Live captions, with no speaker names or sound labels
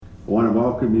want to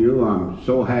welcome you. I'm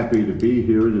so happy to be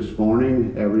here this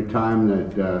morning. Every time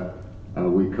that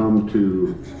we come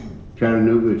to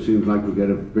Chattanooga, it seems like we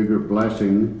get a bigger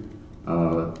blessing.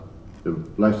 The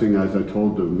blessing, as I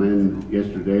told the men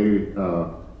yesterday,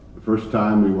 the first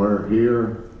time we were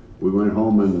here, we went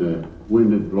home and the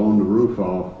wind had blown the roof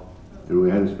off, and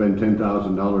we had to spend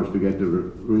 $10,000 to get the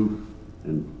roof,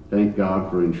 and thank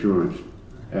God for insurance.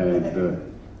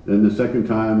 And then the second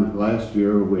time last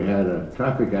year, we had a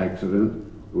traffic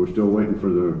accident. We're still waiting for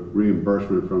the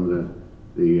reimbursement from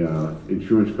the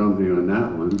insurance company on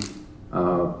that one.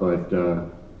 But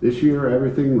this year,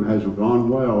 everything has gone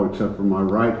well except for my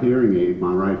right hearing aid.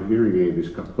 My right hearing aid is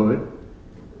kaput,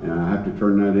 and I have to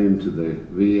turn that into the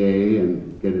VA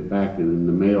and get it back in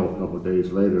the mail a couple of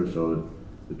days later, so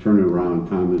the turnaround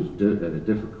time is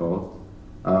difficult.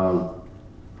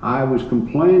 I was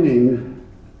complaining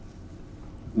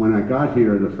when I got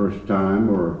here the first time,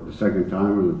 or the second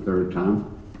time, or the third time.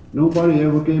 Nobody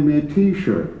ever gave me a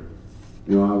T-shirt.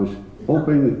 You know, I was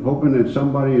hoping that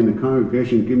somebody in the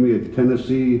congregation give me a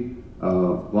Tennessee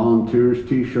Volunteers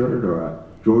T-shirt or a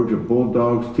Georgia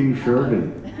Bulldogs T-shirt,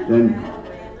 and then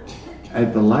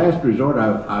at the last resort,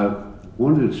 I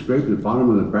wanted to scrape the bottom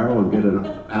of the barrel and get an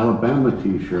Alabama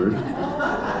T-shirt,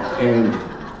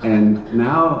 and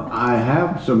now I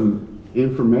have some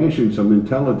information, some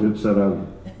intelligence that I've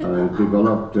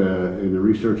developed in the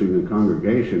researching the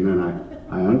congregation, and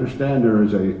I understand there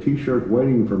is a T-shirt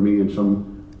waiting for me in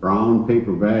some brown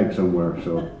paper bag somewhere.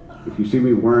 So if you see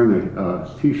me wearing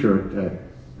a T-shirt,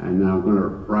 and I'm going to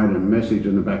write a message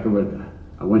in the back of it,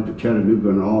 I went to Chattanooga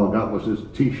and all I got was this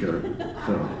T-shirt.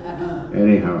 So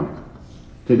anyhow,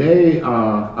 today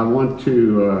I want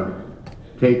to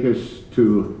take us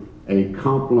to a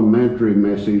complimentary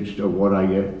message of what I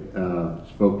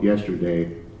spoke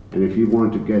yesterday. And if you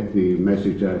want to get the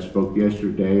message that I spoke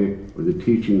yesterday, or the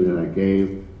teaching that I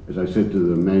gave, as I said to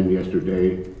the men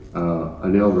yesterday,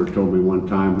 an elder told me one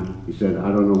time, he said, I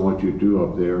don't know what you do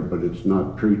up there, but it's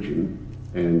not preaching.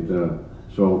 And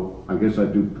so I guess I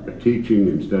do teaching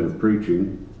instead of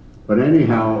preaching. But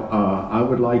anyhow, I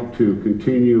would like to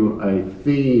continue a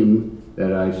theme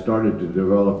that I started to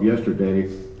develop yesterday,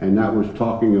 and that was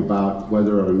talking about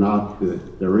whether or not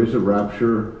there is a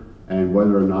rapture, and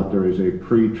whether or not there is a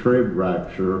pre-trib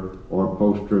rapture or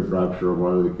post-trib rapture, or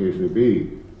whatever the case may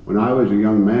be. When I was a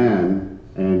young man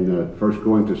and first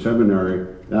going to seminary,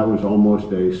 that was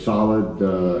almost a solid,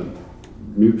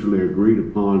 mutually agreed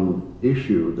upon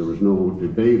issue. There was no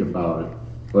debate about it.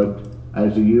 But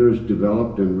as the years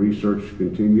developed and research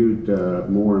continued,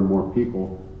 more and more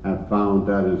people have found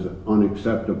that is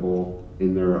unacceptable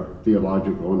in their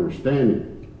theological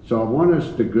understanding. So I want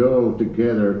us to go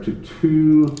together to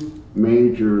two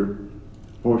major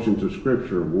portions of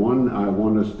Scripture. One, I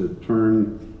want us to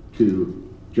turn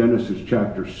to Genesis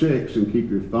chapter 6 and keep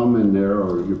your thumb in there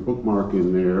or your bookmark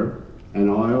in there. And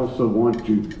I also want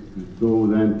you to go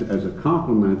then as a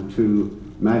complement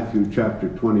to Matthew chapter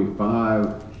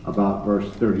 25 about verse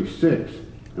 36.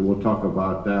 And we'll talk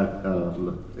about that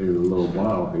in a little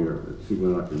while here. Let's see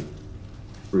what I can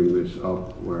bring this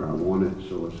up where I want it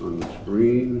so it's on the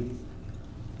screen.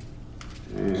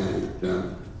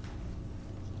 And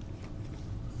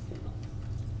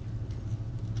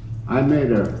I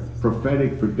made a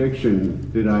prophetic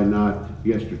prediction, did I not,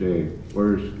 yesterday?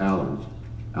 Where's Alan?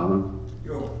 Alan?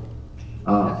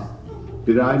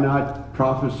 Did I not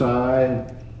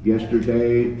prophesy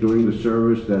yesterday during the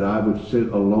service that I would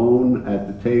sit alone at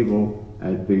the table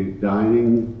at the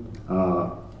dining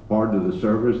part of the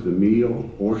service, the meal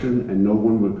portion, and no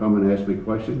one would come and ask me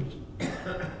questions?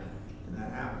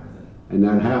 And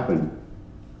that happened.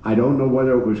 I don't know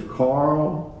whether it was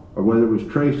Carl or whether it was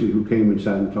Tracy who came and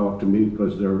sat and talked to me,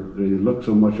 because they look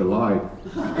so much alike.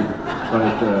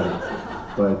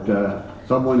 but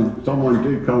someone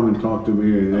did come and talk to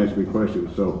me and ask me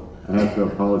questions, so I have to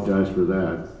apologize for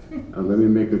that. Let me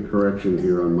make a correction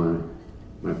here on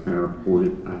my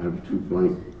PowerPoint. I have two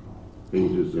blank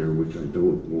pages there, which I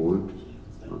don't want.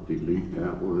 I'll delete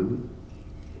that one.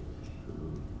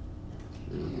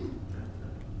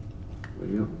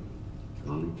 Way up.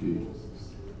 Golly gee.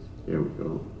 There we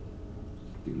go.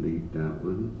 Delete that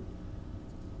one.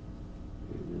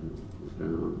 And then go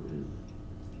down and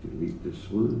delete this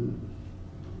one.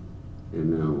 And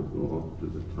now we'll go up to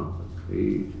the top of the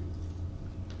page.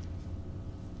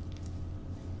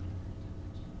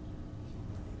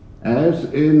 As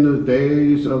in the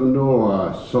days of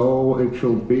Noah, so it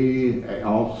shall be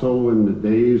also in the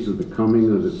days of the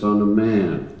coming of the Son of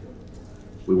Man.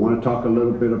 We want to talk a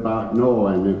little bit about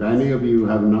Noah, and if any of you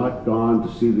have not gone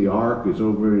to see the Ark, it's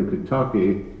over in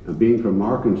Kentucky, and being from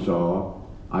Arkansas,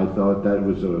 I thought that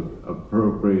was a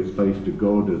appropriate place to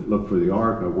go to look for the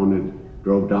ark.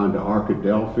 Drove down to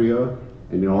Arkadelphia,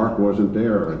 and the ark wasn't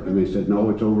there. And they said, no,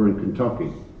 it's over in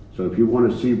Kentucky. So if you want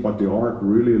to see what the ark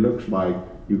really looks like,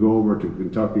 you go over to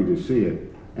Kentucky to see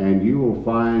it. And you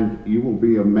will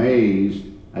be amazed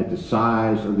at the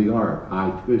size of the ark.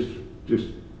 I just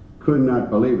could not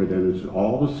believe it. And it's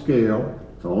all the scale,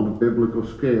 it's all the biblical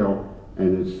scale,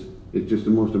 and it's just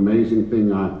the most amazing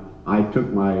thing. I took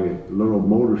my little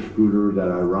motor scooter that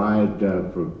I ride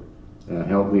for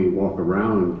help me walk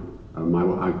around.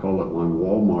 I call it my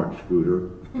Walmart scooter,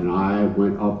 and I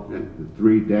went up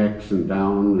 3 decks and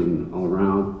down and all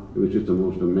around. It was just the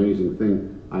most amazing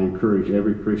thing. I encourage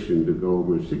every Christian to go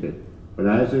over and see it. But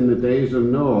as in the days of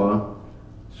Noah,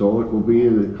 so it will be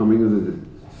in the coming of the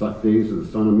days of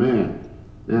the Son of Man.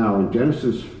 Now in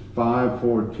Genesis 5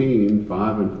 and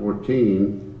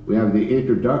 14, we have the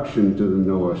introduction to the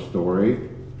Noah story,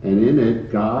 and in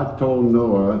it God told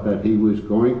Noah that he was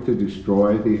going to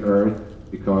destroy the earth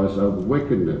because of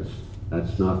wickedness.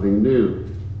 That's nothing new.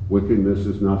 Wickedness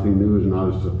is nothing new, is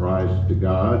not a surprise to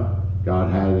God.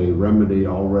 God had a remedy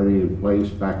already in place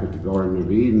back at the Garden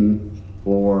of Eden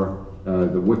for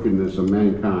the wickedness of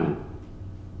mankind.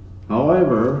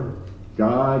 However,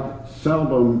 God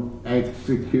seldom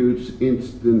executes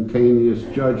instantaneous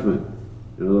judgment.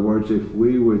 In other words, if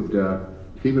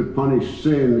he would punish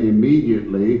sin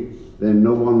immediately, then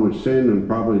no one would sin and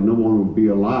probably no one would be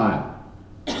alive.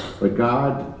 But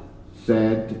God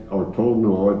said or told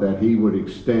Noah that he would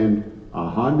extend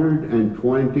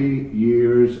 120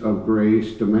 years of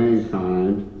grace to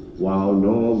mankind while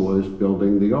Noah was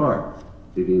building the ark.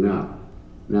 Did he not?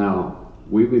 Now,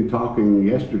 we've been talking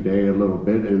yesterday a little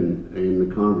bit in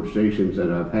the conversations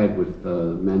that I've had with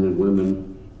men and women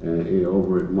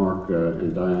over at Mark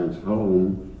and Diane's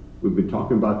home. We've been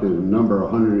talking about the number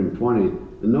 120.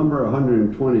 The number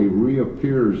 120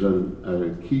 reappears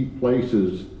in key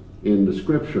places in the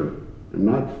scripture. I'm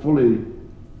not fully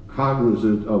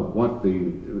cognizant of what the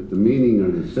meaning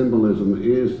or the symbolism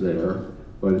is there,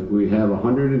 but we have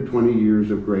 120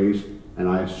 years of grace, and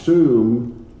I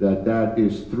assume that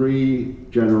is 3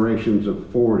 generations of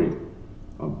 40.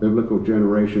 A biblical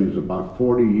generation is about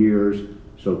 40 years,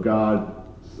 so God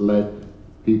let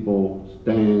people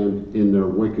stand in their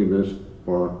wickedness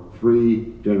for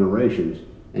 3 generations.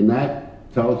 And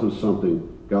that tells us something.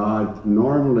 God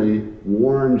normally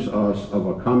warns us of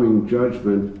a coming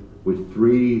judgment with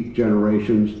 3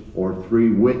 generations or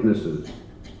 3 witnesses.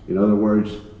 In other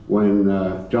words, when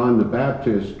John the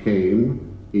Baptist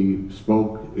came, he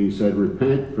said,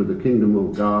 repent, for the kingdom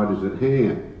of God is at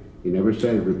hand. He never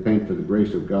said, repent, for the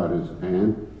grace of God is at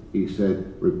hand. He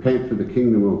said, repent, for the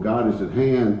kingdom of God is at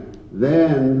hand.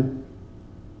 Then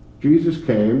Jesus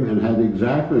came and had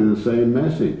exactly the same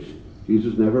message.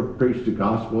 Jesus never preached the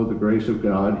gospel of the grace of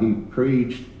God. He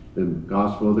preached the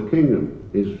gospel of the kingdom.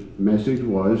 His message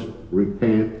was,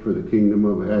 repent, for the kingdom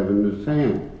of heaven is at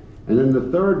hand. And then the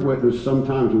third witness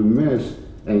sometimes we miss,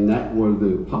 and that were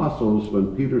the apostles.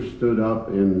 When Peter stood up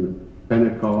in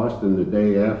Pentecost and the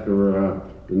day after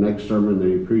the next sermon that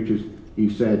he preaches, he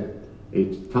said,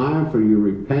 it's time for you to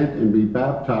repent and be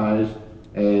baptized,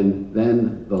 and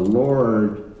then the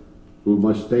Lord, who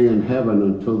must stay in heaven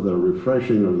until the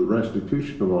refreshing of the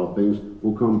restitution of all things,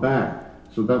 will come back.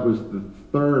 So that was the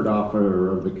third offer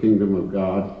of the kingdom of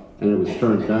God, and it was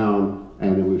turned down,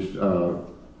 and it was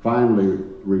finally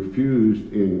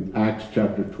refused in Acts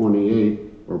chapter 28,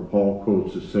 where Paul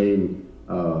quotes the same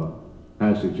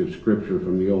passage of scripture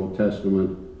from the Old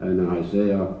Testament and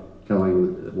Isaiah,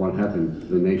 telling what happened to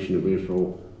the nation of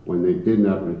Israel when they did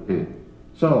not repent.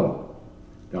 So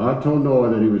God told Noah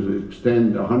that he was to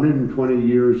extend 120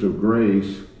 years of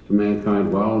grace to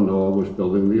mankind while Noah was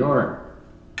building the ark.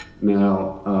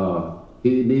 Now,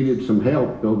 he needed some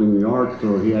help building the ark,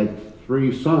 so he had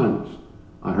 3 sons.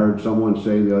 I heard someone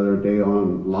say the other day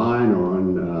online or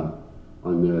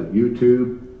on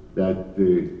YouTube that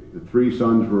the 3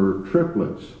 sons were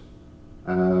triplets.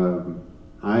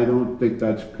 I don't think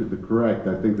that's correct.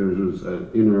 I think there's an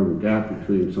interim gap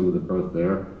between some of the birth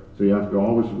there. So you have to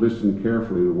always listen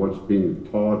carefully to what's being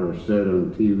taught or said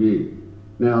on TV.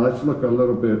 Now let's look a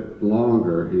little bit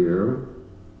longer here.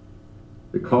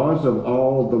 The cause of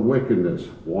all the wickedness.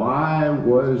 Why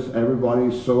was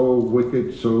everybody so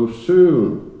wicked so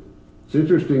soon? It's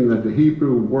interesting that the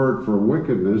Hebrew word for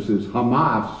wickedness is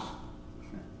Hamas.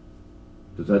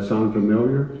 Does that sound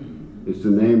familiar? It's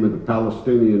the name of the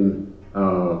Palestinian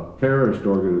terrorist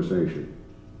organization.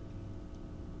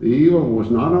 The evil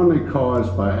was not only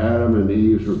caused by Adam and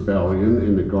Eve's rebellion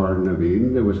in the Garden of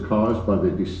Eden, it was caused by the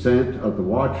descent of the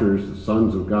Watchers, the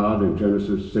sons of God, in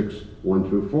Genesis 6, 1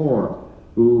 through 4.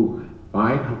 who,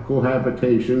 by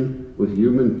cohabitation with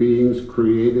human beings,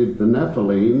 created the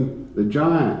Nephilim, the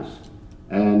giants.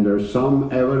 And there's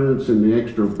some evidence in the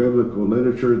extra-biblical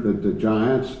literature that the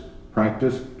giants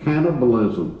practiced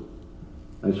cannibalism.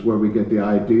 That's where we get the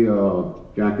idea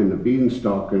of Jack and the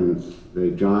Beanstalk and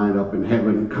the giant up in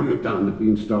heaven coming down the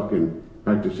beanstalk and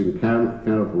practicing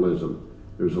cannibalism.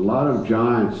 There's a lot of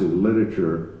giants in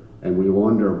literature, and we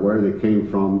wonder where they came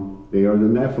from. They are the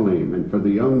Nephilim. And for the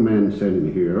young men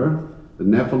sitting here, the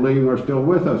Nephilim are still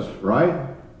with us, right?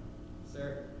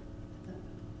 Sir.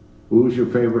 Who's your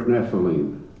favorite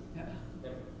Nephilim?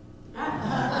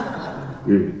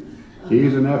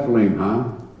 He's a Nephilim, huh?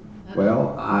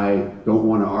 Well, I don't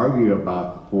want to argue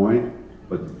about the point,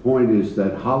 but the point is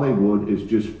that Hollywood is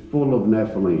just full of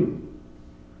Nephilim.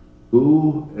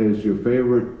 Who is your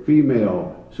favorite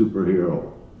female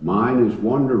superhero? Mine is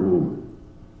Wonder Woman.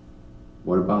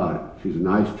 What about it? She's a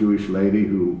nice Jewish lady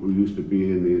who used to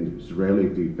be in the Israeli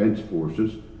Defense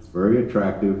Forces, very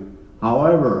attractive.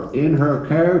 However, in her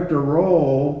character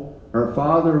role, her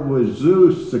father was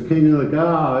Zeus, the king of the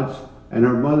gods, and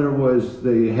her mother was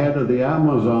the head of the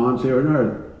Amazons here on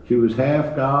earth. She was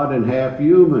half god and half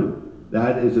human.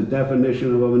 That is a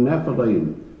definition of a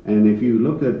Nephilim. And if you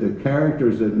look at the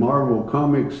characters that Marvel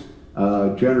Comics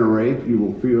generate, you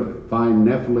will find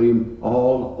Nephilim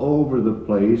all over the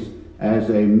place as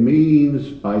a means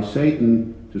by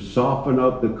Satan to soften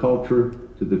up the culture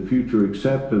to the future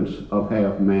acceptance of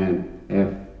half man,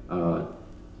 half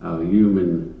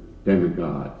human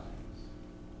demigods.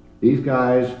 These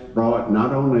guys brought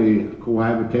not only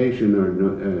cohabitation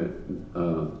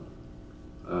or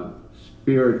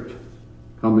spirit,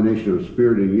 combination of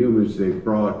spirit and humans, they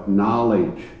brought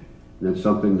knowledge. And that's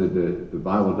something that the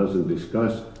Bible doesn't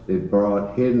discuss. They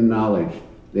brought hidden knowledge.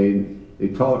 They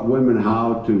taught women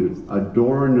how to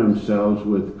adorn themselves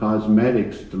with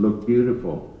cosmetics to look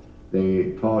beautiful.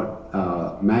 They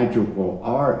taught magical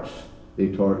arts. They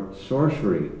taught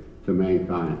sorcery to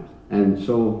mankind. And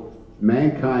so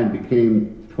mankind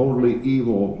became totally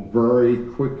evil very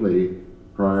quickly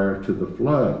prior to the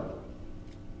flood.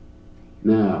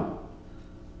 Now,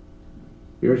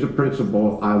 here's a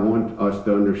principle I want us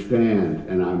to understand,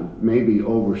 and I'm maybe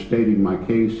overstating my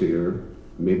case here,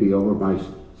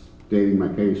 stating my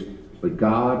case, but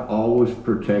God always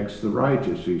protects the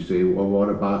righteous. You say, well, what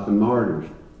about the martyrs?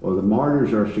 Well, the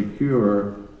martyrs are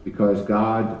secure because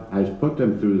God has put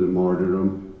them through the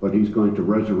martyrdom, but he's going to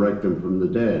resurrect them from the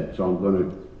dead. So I'm going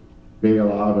to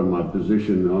bail out of my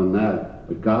position on that.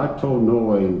 But God told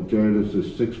Noah in Genesis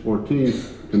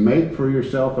 6:14 to make for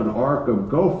yourself an ark of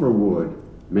gopher wood.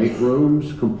 Make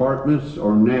rooms, compartments,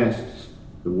 or nests.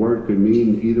 The word could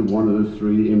mean either one of those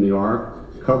three in the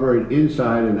ark. Cover it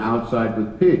inside and outside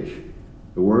with pitch.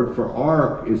 The word for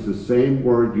ark is the same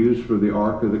word used for the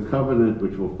Ark of the Covenant,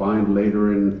 which we'll find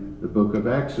later in the book of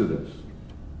Exodus.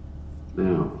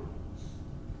 Now,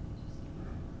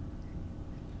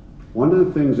 one of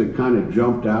the things that kind of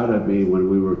jumped out at me when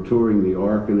we were touring the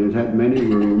ark, and it had many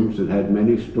rooms, it had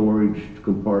many storage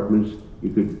compartments.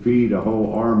 You could feed a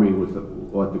whole army with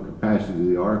what the capacity of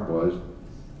the ark was.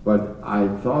 But I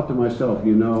thought to myself,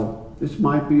 this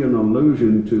might be an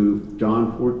allusion to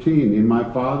John 14. In my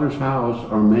Father's house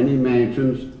are many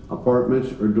mansions,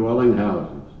 apartments, or dwelling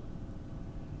houses,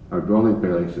 or dwelling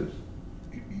places.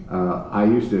 I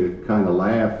used to kind of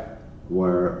laugh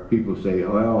where people say,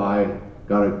 well, I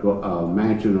got a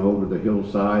mansion over the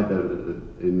hillside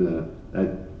in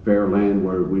that fair land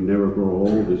where we never grow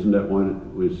old. Isn't that what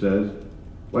it says?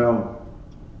 Well,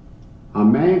 a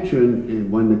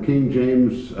mansion, when the King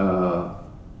James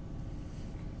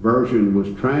version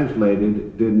was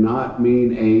translated, did not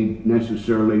mean a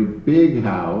necessarily big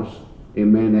house. It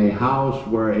meant a house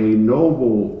where a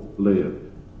noble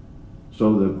lived.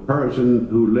 So the person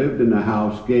who lived in the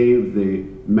house gave the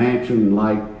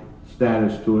mansion-like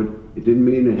status to it. It didn't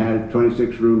mean it had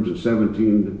 26 rooms and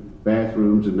 17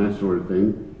 bathrooms and that sort of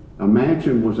thing. A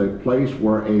mansion was a place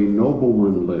where a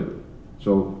nobleman lived.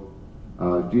 So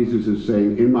Jesus is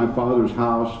saying, in my Father's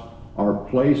house are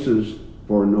places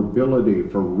for nobility,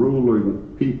 for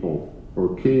ruling people,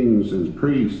 for kings and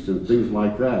priests and things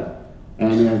like that.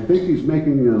 And I think he's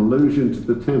making an allusion to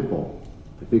the temple.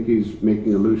 I think he's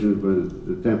making allusion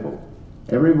to the temple.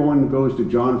 Everyone goes to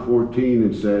John 14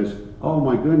 and says, oh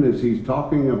my goodness, he's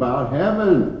talking about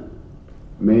heaven.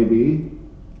 Maybe.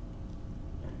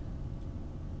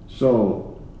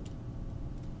 So,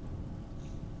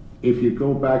 if you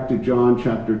go back to John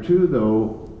chapter 2,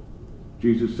 though,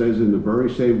 Jesus says in the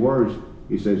very same words,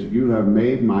 he says, you have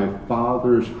made my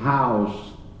Father's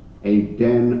house a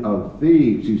den of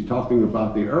thieves. He's talking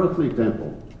about the earthly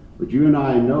temple. But you and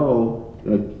I know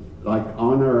that like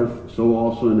on earth, so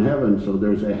also in heaven. So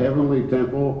there's a heavenly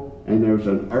temple and there's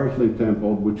an earthly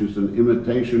temple, which is an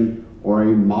imitation or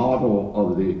a model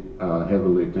of the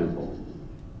heavenly temple.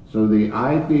 So the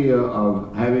idea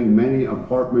of having many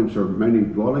apartments or many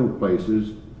dwelling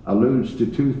places alludes to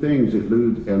two things. It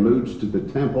alludes to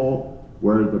the temple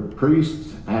where the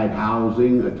priests had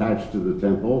housing attached to the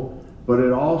temple, but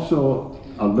it also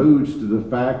alludes to the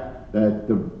fact that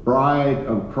the bride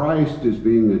of Christ is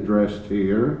being addressed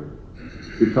here,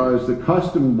 because the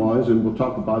custom was, and we'll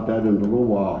talk about that in a little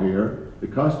while here, the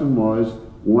custom was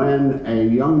when a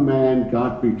young man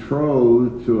got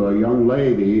betrothed to a young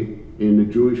lady in the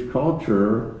Jewish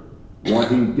culture,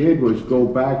 what he did was go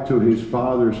back to his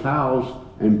father's house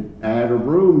and add a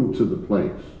room to the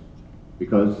place,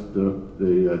 because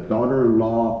the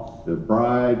daughter-in-law, the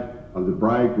bride of the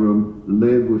bridegroom,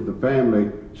 lived with the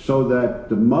family, so that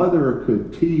the mother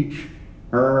could teach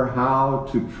her how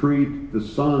to treat the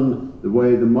son the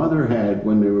way the mother had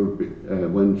when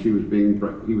he was being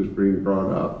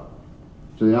brought up.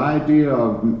 So the idea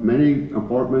of many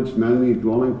apartments, many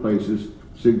dwelling places,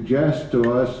 suggests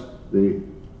to us the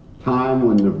time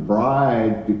when the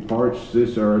bride departs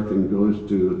this earth and goes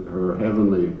to her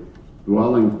heavenly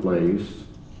dwelling place,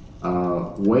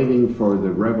 waiting for the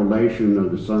revelation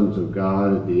of the sons of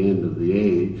God at the end of the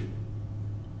age.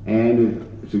 And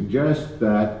it suggests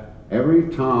that every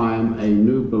time a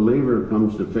new believer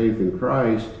comes to faith in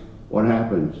Christ, what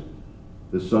happens?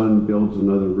 The Son builds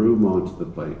another room onto the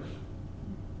place.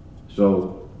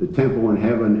 So the temple in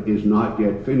heaven is not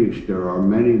yet finished. There are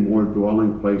many more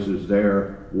dwelling places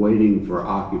there waiting for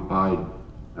occupants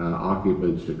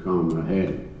to come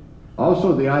ahead.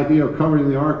 Also, the idea of covering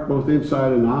the ark both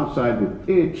inside and outside with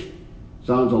pitch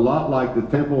sounds a lot like the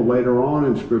temple later on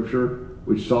in Scripture,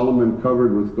 which Solomon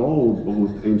covered with gold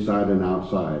both inside and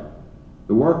outside.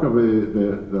 The work of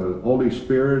the Holy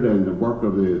Spirit and the work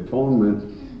of the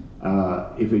atonement,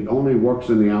 if it only works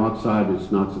on the outside,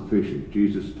 it's not sufficient.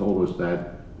 Jesus told us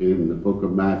that in the book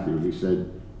of Matthew. He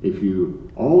said, if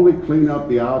you only clean up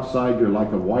the outside, you're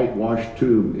like a whitewashed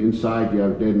tomb. Inside, you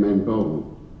have dead men's bones.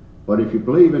 But if you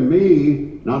believe in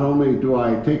me, not only do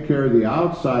I take care of the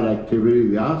outside activity,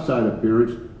 the outside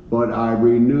appearance, but I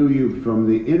renew you from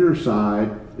the inner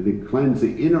side to cleanse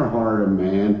the inner heart of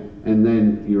man, and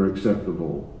then you're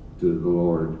acceptable to the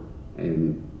Lord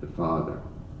and the Father.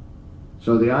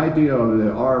 So the idea of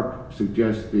the ark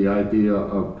suggests the idea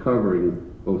of covering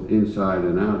both inside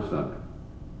and outside.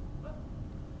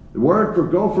 The word for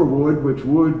gopher wood, which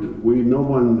no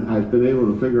one has been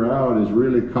able to figure out, is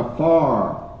really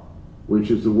kafar,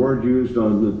 which is the word used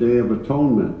on the Day of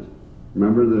Atonement.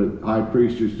 Remember, the high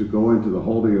priest used to go into the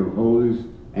Holy of Holies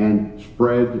and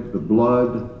spread the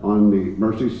blood on the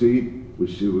mercy seat,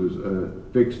 which was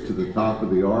fixed to the top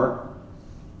of the ark.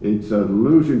 It's an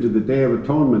allusion to the Day of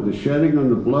Atonement. The shedding on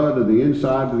the blood of the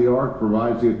inside of the ark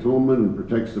provides the atonement and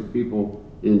protects the people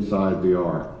inside the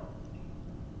ark.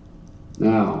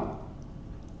 Now,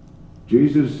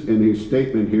 Jesus, in his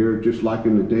statement here, just like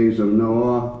in the days of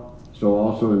Noah, so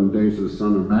also in the days of the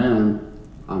Son of Man,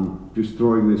 I'm just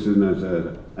throwing this in as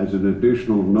an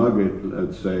additional nugget,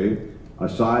 let's say, a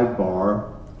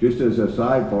sidebar. Just as a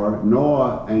sidebar,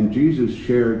 Noah and Jesus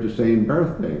shared the same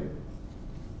birthday,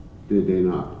 did they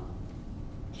not?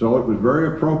 So it was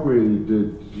very appropriate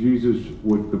that Jesus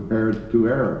would compare the two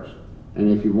eras. And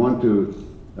if you want to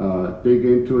dig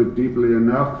into it deeply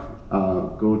enough,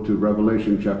 go to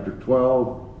Revelation chapter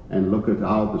 12 and look at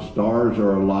how the stars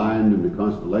are aligned in the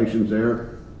constellations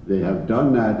there. They have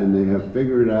done that, and they have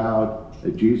figured out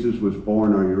that Jesus was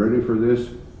born, are you ready for this?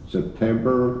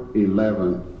 September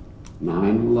 11th,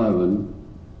 9/11,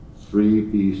 3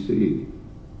 BC.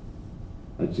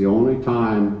 That's the only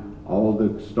time all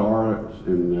the stars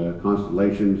and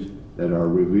constellations that are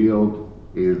revealed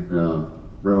in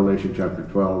Revelation chapter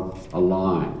 12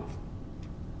 align.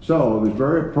 So it was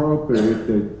very appropriate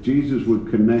that Jesus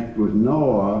would connect with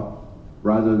Noah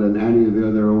rather than any of the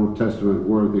other Old Testament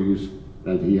worthies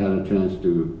that he had a chance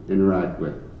to interact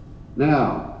with.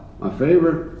 Now, my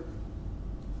favorite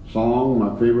song,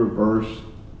 my favorite verse,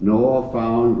 Noah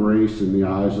found grace in the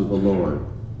eyes of the Lord,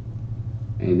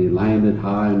 and he landed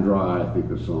high and dry, I think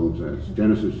the song says.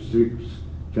 Genesis 6,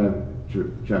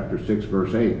 chapter 6,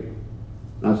 verse 8.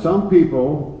 Now, some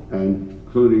people,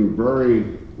 including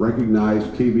very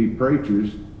recognized TV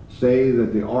preachers, say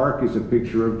that the ark is a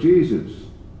picture of Jesus.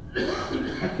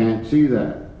 I can't see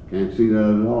that. Can't see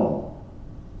that at all.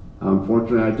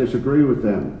 Unfortunately, I disagree with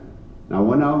them. Now,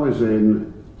 when I was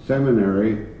in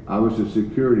seminary, I was a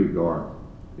security guard.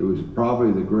 It was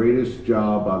probably the greatest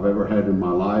job I've ever had in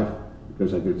my life,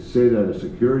 because I could sit at a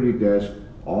security desk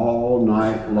all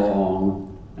night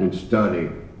long and study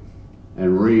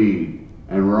and read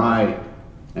and write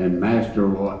and master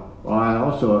what. Well, I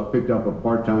also picked up a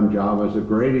part-time job as a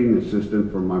grading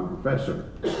assistant for my professor.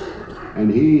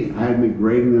 And he had me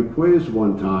grading a quiz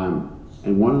one time.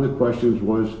 And one of the questions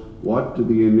was, what do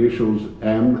the initials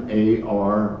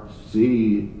MARC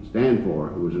stand for?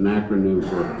 It was an acronym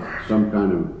for some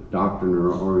kind of doctrine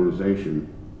or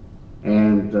organization.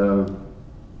 And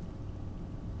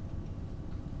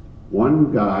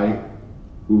one guy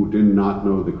who did not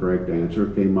know the correct answer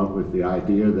came up with the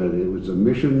idea that it was a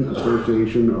Mission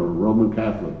Association of Roman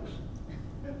Catholics.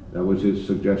 That was his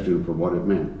suggestion for what it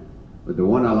meant. But the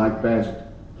one I liked best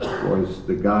was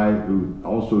the guy who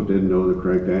also didn't know the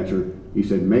correct answer. He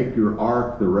said, make your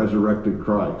ark the resurrected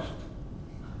Christ.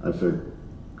 I said,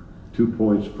 2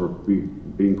 points for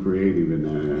being creative in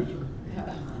that answer.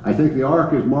 I think the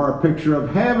ark is more a picture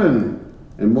of heaven,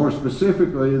 and more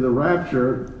specifically the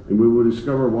rapture, and we will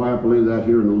discover why I believe that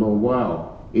here in a little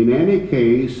while. In any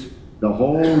case, the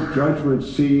whole judgment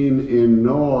scene in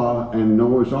Noah and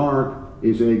Noah's ark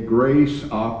is a grace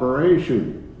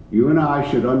operation. You and I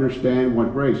should understand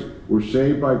what grace. We're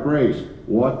saved by grace.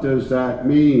 What does that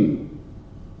mean?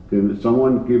 Can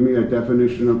someone give me a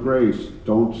definition of grace?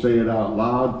 Don't say it out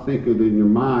loud. Think it in your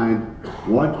mind.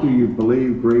 What do you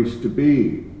believe grace to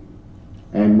be?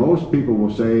 And most people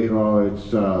will say, oh,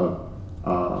 it's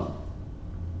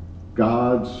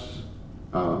God's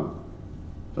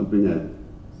something that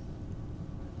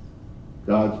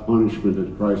God's punishment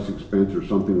at Christ's expense or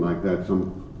something like that.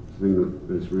 Something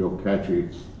that's real catchy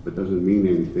but doesn't mean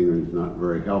anything and is not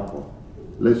very helpful.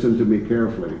 Listen to me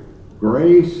carefully.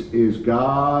 Grace is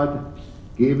God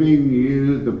giving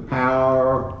you the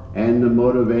power and the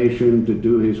motivation to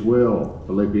do his will.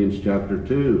 Philippians chapter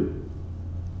 2.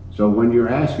 So when you're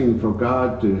asking for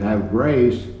God to have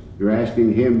grace, you're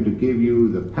asking him to give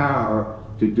you the power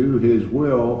to do his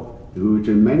will, which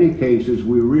in many cases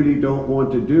we really don't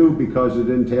want to do because it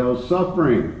entails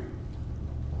suffering.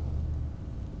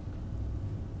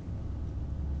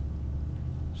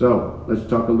 So let's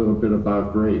talk a little bit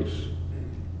about grace.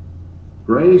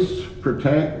 Grace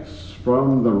protects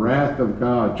from the wrath of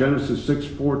God. Genesis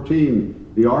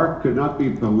 6:14, the ark could not be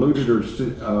polluted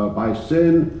by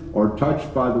sin or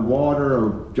touched by the water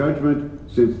of judgment,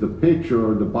 since the pitch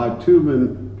or the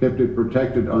bitumen kept it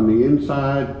protected on the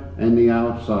inside and the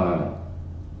outside.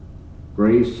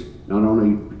 Grace not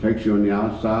only protects you on the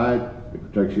outside,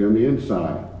 it protects you on the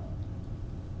inside.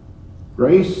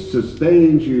 Grace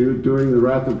sustains you during the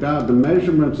wrath of God. The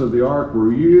measurements of the ark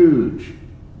were huge.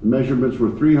 The measurements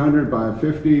were 300 by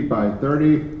 50 by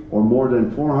 30, or more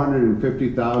than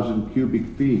 450,000 cubic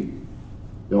feet.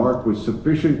 The ark was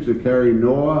sufficient to carry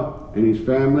Noah and his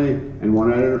family and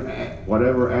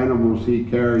whatever animals he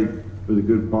carried for the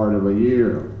good part of a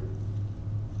year.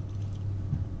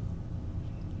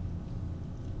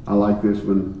 I like this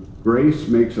one. Grace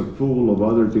makes a fool of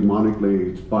other demonically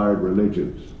inspired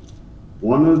religions.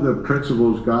 One of the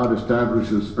principles God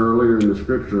establishes earlier in the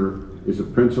scripture is the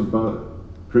principle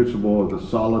of the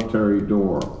solitary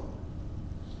door.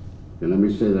 And let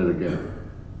me say that again.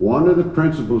 One of the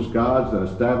principles God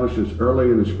establishes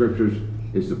early in the scriptures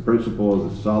is the principle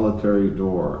of the solitary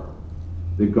door.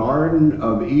 The Garden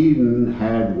of Eden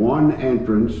had one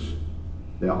entrance,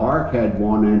 the ark had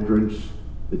one entrance,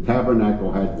 the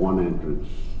tabernacle had one entrance.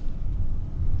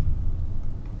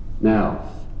 Now,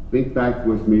 think back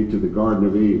with me to the Garden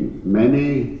of Eden.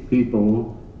 Many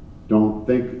people don't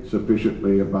think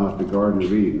sufficiently about the Garden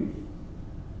of Eden.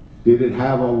 Did it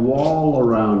have a wall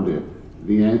around it?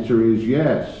 The answer is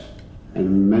yes. And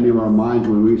in many of our minds,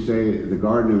 when we say the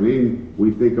Garden of Eden,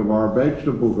 we think of our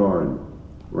vegetable garden.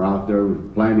 We're out there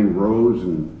planting rows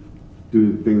and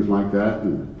doing things like that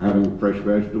and having fresh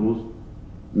vegetables.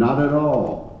 Not at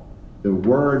all. The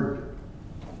word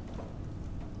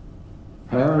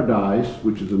paradise,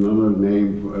 which is another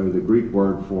name, the Greek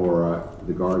word for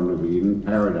the Garden of Eden,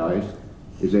 paradise,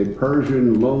 is a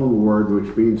Persian loan word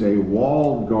which means a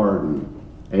walled garden,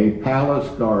 a palace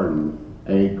garden,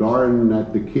 a garden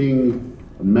that the king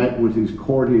met with his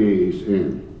courtiers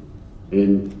in.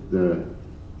 In the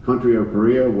country of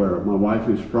Korea, where my wife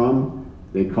is from,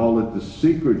 they call it the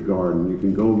secret garden. You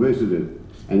can go visit it.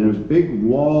 And there's a big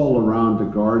wall around the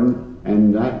garden,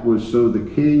 and that was so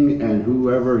the king and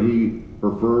whoever he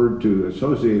preferred to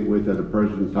associate with at a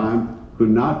present time could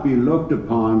not be looked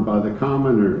upon by the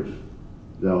commoners.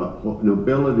 The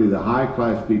nobility, the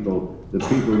high-class people, the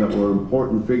people that were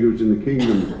important figures in the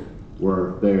kingdom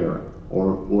were there.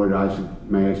 Or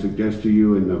may I suggest to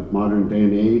you, in the modern day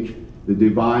and age, the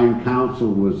divine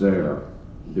council was there.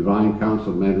 The divine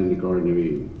council met in the Garden of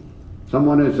Eden.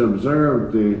 Someone has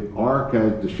observed the ark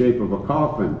has the shape of a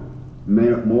coffin.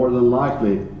 More than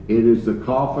likely, it is the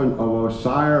coffin of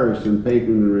Osiris in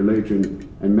pagan religion.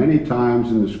 And many times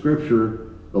in the scripture,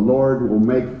 the Lord will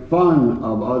make fun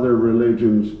of other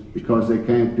religions because they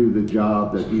can't do the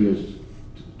job that he has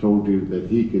told you that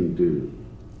he can do.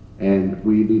 And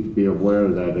we need to be aware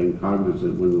of that and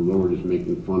cognizant when the Lord is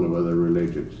making fun of other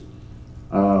religions.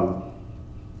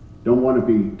 Don't want to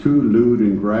be too lewd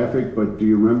and graphic, but do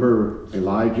you remember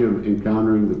Elijah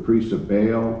encountering the priests of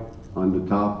Baal on the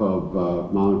top of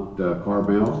Mount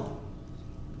Carmel?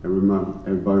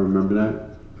 Everybody remember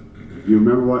that? Do you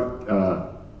remember what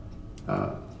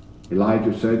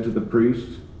Elijah said to the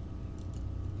priests?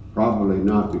 Probably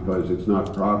not, because it's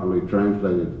not properly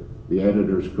translated. The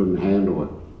editors couldn't handle it.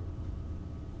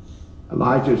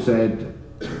 Elijah said,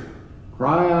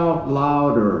 "Cry out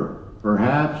louder,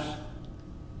 perhaps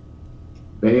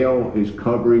Baal is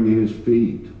covering his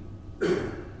feet."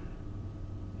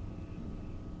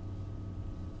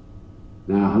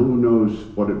 Now, who knows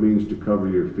what it means to cover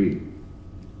your feet?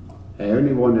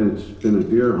 Anyone that's been a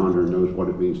deer hunter knows what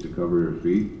it means to cover your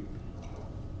feet.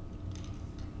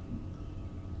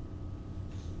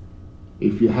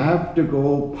 If you have to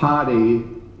go potty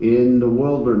in the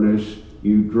wilderness,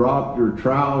 you drop your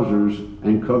trousers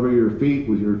and cover your feet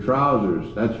with your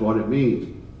trousers. That's what it means.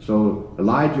 So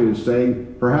Elijah is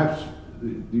saying, perhaps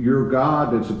your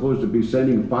God that's supposed to be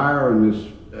sending fire on this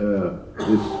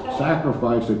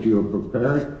sacrifice that you have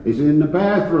prepared is in the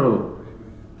bathroom.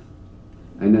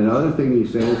 And then other thing he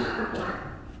says,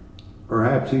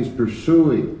 perhaps he's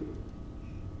pursuing.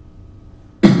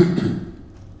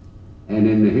 And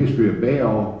in the history of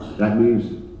Baal, that means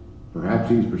perhaps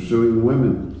he's pursuing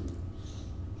women.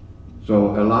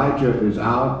 So Elijah is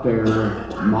out there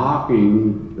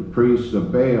mocking the priests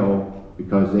of Baal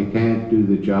because they can't do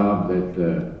the job that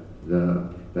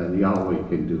Yahweh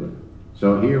can do it.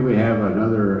 So here we have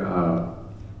another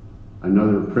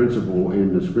principle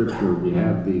in the scripture. We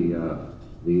have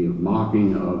the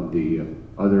mocking of the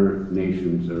other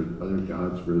nations or other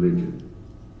gods' religion.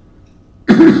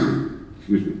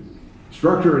 Excuse me.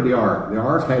 Structure of the ark. The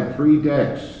ark had 3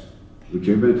 decks, which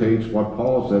imitates what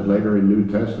Paul said later in New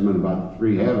Testament about the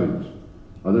 3 heavens.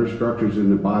 Other structures in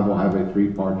the Bible have a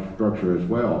 3-part structure as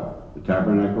well: the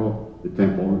tabernacle, the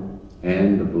temple,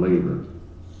 and the believer.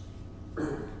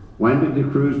 When did the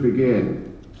cruise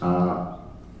begin?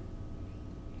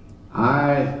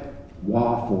 I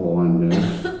waffle on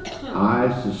this.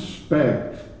 I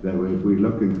suspect that if we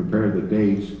look and compare the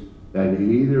dates, that it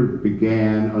either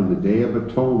began on the Day of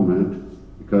Atonement,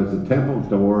 because the temple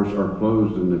doors are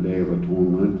closed on the Day of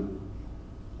Atonement,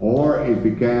 or it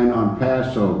began on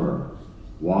Passover.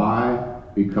 Why?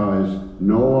 Because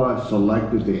Noah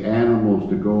selected the animals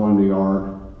to go on the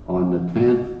ark on the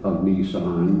 10th of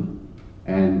Nisan,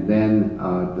 and then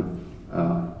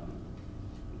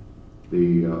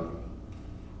the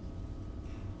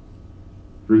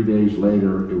 3 days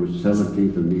later, it was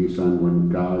 17th of Nisan when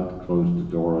God closed the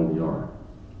door on the ark.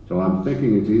 So I'm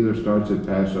thinking it either starts at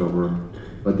Passover,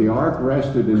 but the ark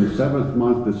rested in the 7th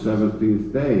month, the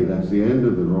 17th day. That's the end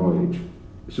of the voyage.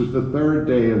 This was the 3rd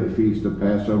day of the Feast of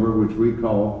Passover, which we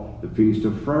call the Feast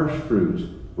of First Fruits,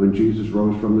 when Jesus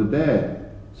rose from the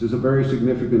dead. This is a very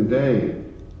significant day.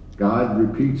 God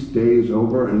repeats days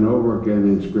over and over again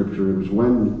in Scripture. It was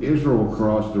when Israel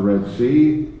crossed the Red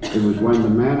Sea. It was when the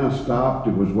manna stopped.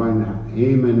 It was when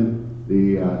Haman,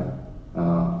 the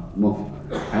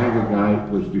Agagite,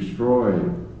 was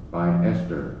destroyed by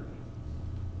Esther.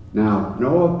 Now,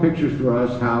 Noah pictures for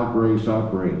us how grace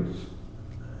operates.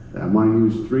 I'm going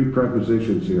to use 3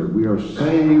 prepositions here. We are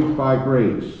saved by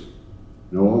grace.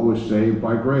 Noah was saved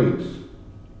by grace.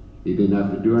 He didn't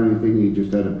have to do anything. He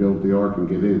just had to build the ark and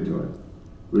get into it.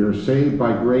 We are saved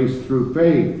by grace through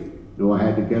faith. Noah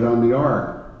had to get on the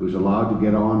ark. He was allowed to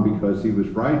get on because he was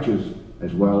righteous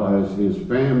as well as his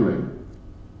family.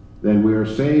 Then we are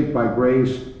saved by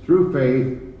grace through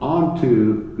faith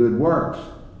onto good works.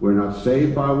 We're not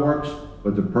saved by works,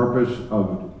 but for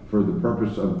the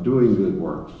purpose of doing good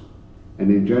works.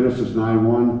 And in Genesis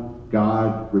 9:1,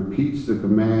 God repeats the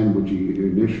command which he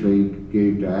initially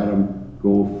gave to Adam: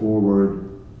 go forward,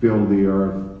 fill the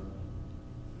earth,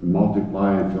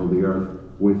 multiply and fill the earth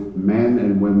with men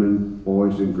and women,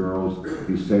 boys and girls,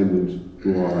 descendants,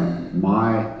 who are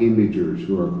my imagers,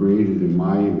 who are created in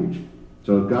my image.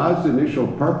 So God's initial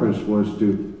purpose was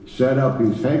to set up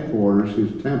his headquarters,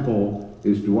 his temple,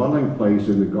 his dwelling place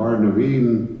in the Garden of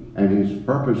Eden, and his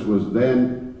purpose was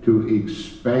then to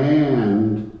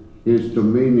expand his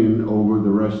dominion over the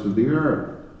rest of the earth.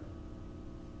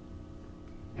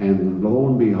 And lo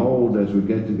and behold, as we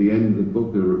get to the end of the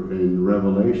book in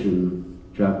Revelation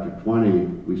chapter 20,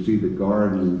 we see the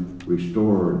garden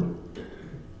restored.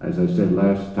 As I said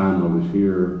last time I was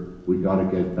here, we got to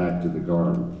get back to the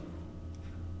garden.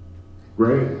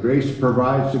 Grace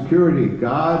provides security.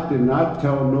 God did not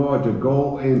tell Noah to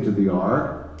go into the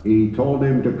ark. He told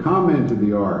him to come into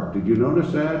the ark. Did you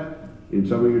notice that in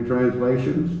some of your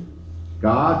translations?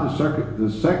 God,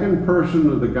 the second person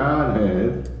of the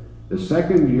Godhead, the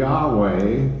second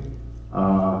Yahweh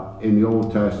in the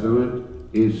Old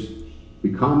Testament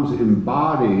becomes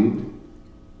embodied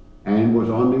and was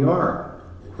on the ark.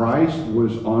 Christ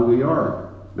was on the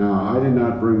ark. Now, I did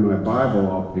not bring my Bible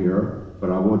up here, but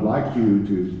I would like you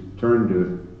to turn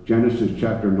to Genesis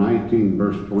chapter 19,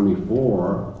 verse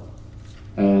 24,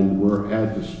 and we're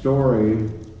at the story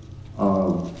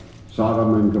of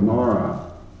Sodom and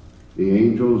Gomorrah. The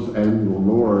angels and the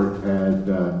Lord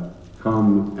had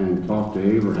come and talked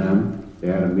to Abraham. They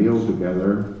had a meal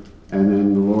together, and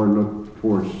then the Lord looked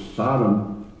towards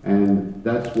Sodom, and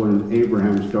that's when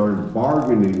Abraham started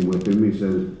bargaining with him. He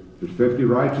says, "There's 50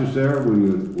 righteous there. Will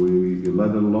you let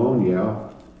it alone?" "Yeah."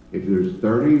 "If there's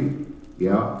 30,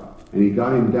 yeah." And he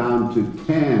got him down to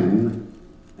 10,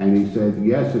 and he said,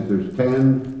 "Yes, if there's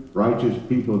 10 righteous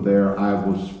people there, I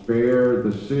will spare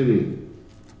the city."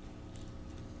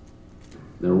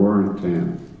 There weren't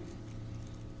 10.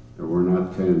 There were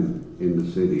not 10 in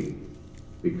the city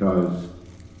because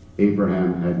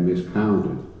Abraham had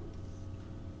miscounted.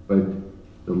 But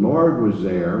the Lord was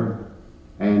there,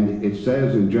 and it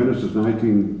says in Genesis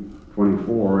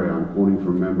 19:24, I'm quoting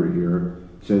from memory here,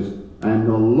 it says, "And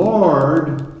the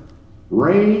Lord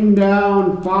rained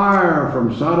down fire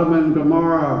from Sodom and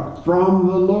Gomorrah from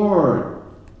the Lord."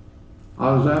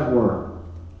 How does that work,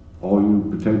 all you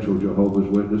potential Jehovah's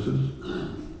Witnesses?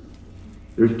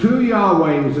 There's 2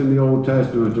 Yahwehs in the Old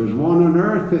Testament. There's one on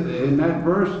earth in that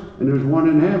verse, and there's one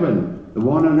in heaven. The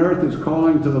one on earth is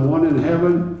calling to the one in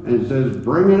heaven, and it says,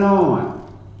 "Bring it on."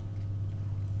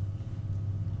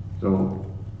 So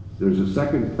there's a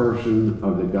second person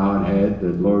of the Godhead,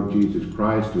 the Lord Jesus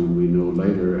Christ, whom we know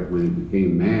later when he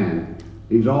became man.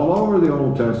 He's all over the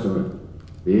Old Testament.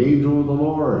 The angel of the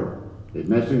Lord, the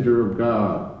messenger of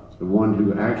God, the one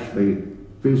who actually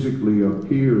physically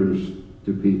appears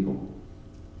to people.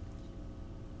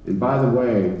 And by the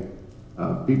way,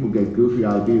 people get goofy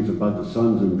ideas about the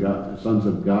sons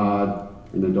of God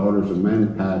and the daughters of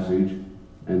men passage,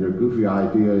 and their goofy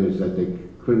idea is that they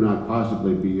could not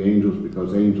possibly be angels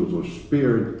because angels are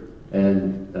spirit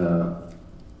and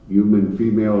human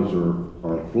females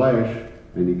are flesh,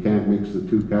 and you can't mix the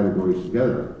 2 categories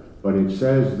together. But it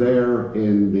says there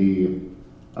in the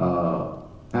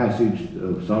passage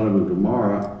of Sodom and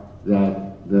Gomorrah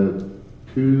that the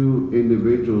 2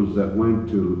 individuals that went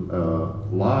to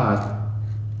Lot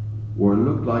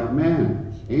looked like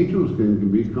men. Angels can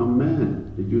become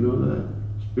men. Did you know that?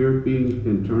 Spirit beings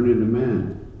can turn into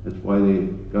men. That's why they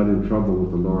got in trouble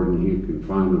with the Lord, and he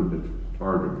confined them to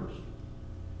Tartarus.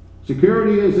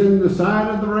 Security is in the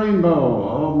sign of the rainbow.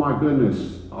 Oh my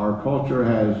goodness. Our culture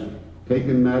has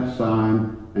taken that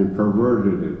sign and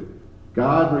perverted it.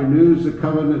 God renews the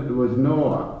covenant with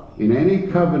Noah. In any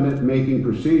covenant-making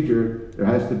procedure, there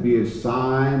has to be a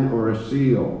sign or a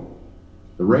seal.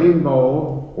 The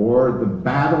rainbow, or the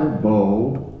battle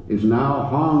bow, is now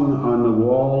hung on the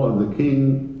wall of the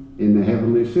king in the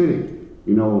heavenly city.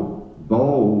 You know,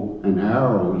 bow and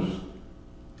arrows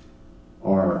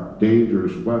are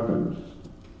dangerous weapons.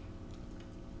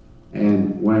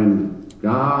 And when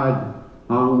God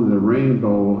hung the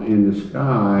rainbow in the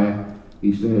sky,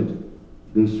 he said,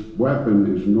 "This weapon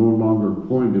is no longer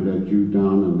pointed at you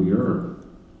down on the earth."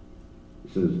 He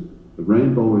says, the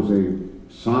rainbow is a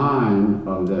sign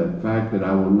of the fact that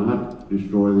I will not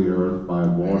destroy the earth by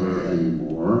water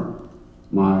anymore.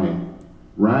 My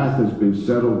wrath has been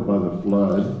settled by the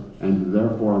flood, and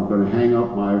therefore I'm going to hang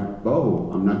up my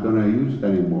bow. I'm not going to use it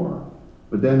anymore.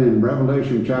 But then in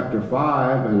Revelation chapter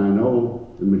 5, and I know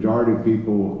the majority of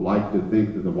people like to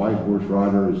think that the white horse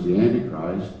rider is the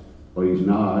Antichrist, but he's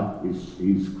not.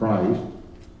 He's Christ.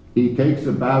 He takes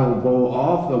the battle bow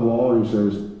off the wall and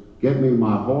says, "Get me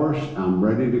my horse. I'm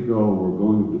ready to go. We're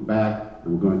going back,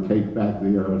 and we're going to take back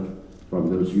the earth from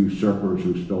those usurpers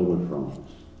who stole it from us."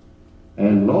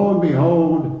 And lo and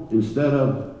behold, instead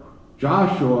of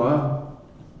Joshua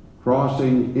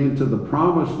crossing into the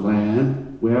promised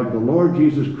land, we have the Lord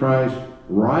Jesus Christ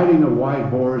riding a white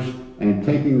horse and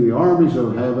taking the armies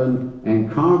of heaven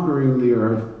and conquering the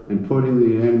earth and putting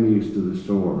the enemies to the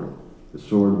sword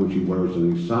which he wears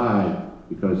on his side,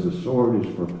 because the sword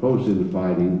is for close-in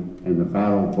fighting and the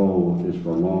battle bow is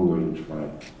for long-range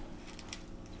fighting.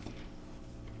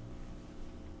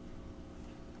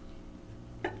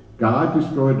 God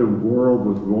destroyed the world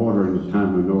with water in the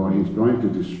time of Noah. He's going to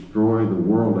destroy the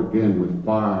world again with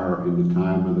fire in the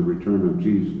time of the return of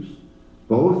Jesus.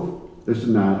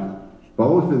 Listen now,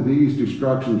 both of these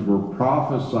destructions were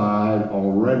prophesied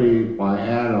already by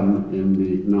Adam in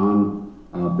the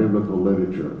non-biblical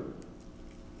literature.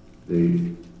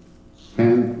 The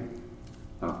 10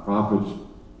 prophets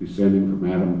descending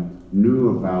from Adam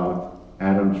knew about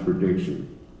Adam's prediction.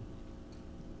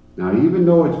 Now, even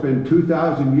though it's been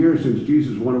 2,000 years since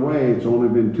Jesus went away, it's only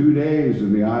been 2 days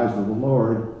in the eyes of the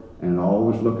Lord, and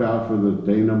always look out for the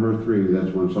day number 3.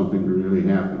 That's when something really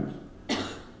happens.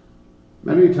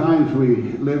 Many times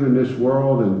we live in this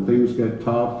world and things get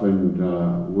tough and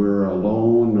we're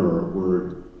alone or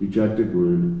we're dejected,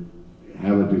 we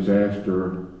have a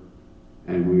disaster,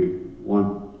 and we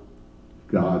want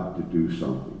God to do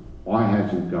something. Why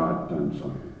hasn't God done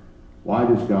something? Why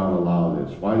does God allow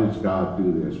this? Why does God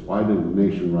do this? Why did the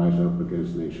nation rise up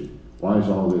against nation? Why is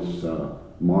all this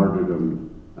martyrdom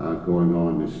going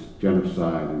on, this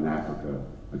genocide in Africa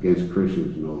against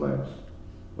Christians, no less?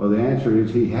 Well, the answer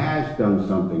is he has done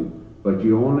something, but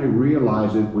you only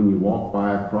realize it when you walk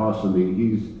by a cross on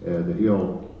the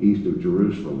hill east of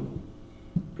Jerusalem.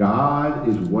 God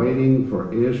is waiting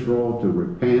for Israel to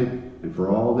repent and for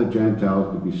all the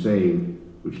Gentiles to be saved,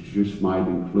 which just might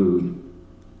include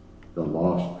the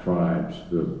lost tribes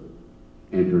who have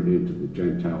entered into the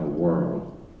Gentile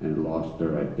world and lost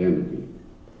their identity.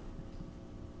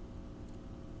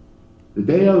 The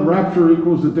day of the rapture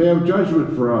equals the day of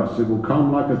judgment for us. It will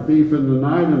come like a thief in the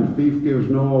night, and the thief gives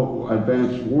no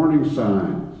advance warning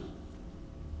signs.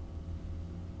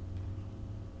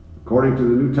 According to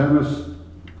the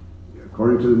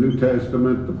New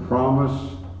Testament, the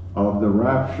promise of the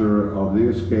rapture, of the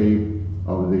escape,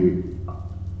 of the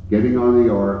getting on the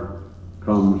ark,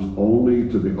 comes only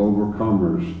to the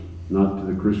overcomers, not to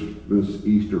the Christmas,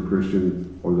 Easter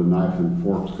Christian or the knife and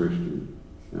fork Christian.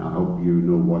 And I hope you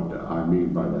know what I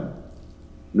mean by that.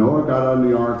 Noah got on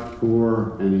the ark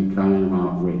poor, and he came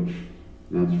out rich.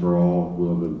 And that's for all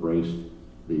who have embraced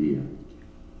the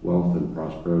wealth and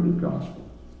prosperity gospel.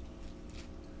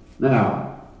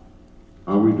 Now,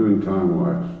 how are we doing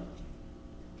time-wise?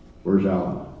 Where's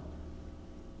Alan?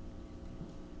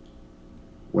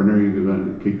 When are you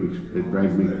going to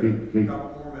drag me?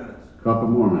 Couple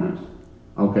more minutes.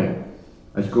 Okay.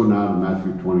 Let's go now to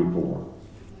Matthew 24.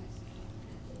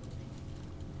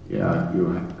 Yeah,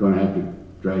 you're going to have to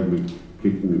drag me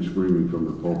kicking and screaming from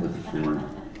the pulpit this morning.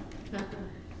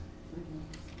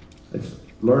 Let's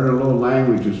learn a little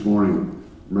language this morning.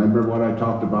 Remember what I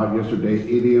talked about yesterday?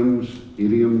 Idioms.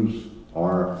 Idioms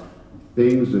are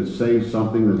things that say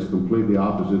something that's completely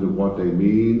opposite of what they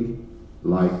mean.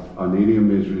 Like an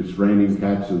idiom is it's raining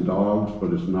cats and dogs,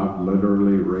 but it's not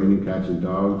literally raining cats and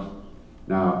dogs.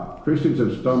 Now, Christians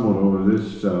have stumbled over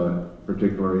this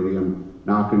particular idiom.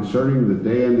 Now, concerning the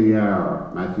day and the hour,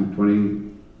 Matthew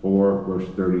 24, verse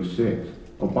 36.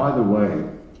 Oh, by the way,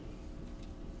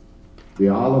 the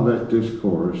Olivet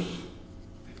Discourse,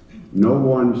 no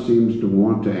one seems to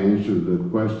want to answer the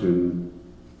question.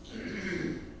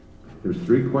 There's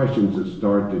 3 questions that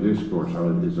start the discourse,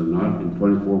 is there not, in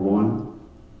 24:1?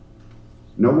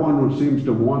 No one seems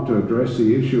to want to address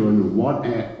the issue in what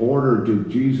order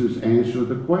did Jesus answer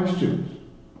the questions.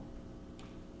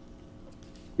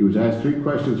 He was asked 3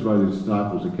 questions by the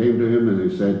disciples that came to him, and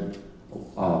they said,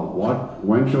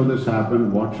 when shall this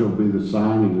happen? What shall be the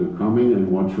sign of the coming?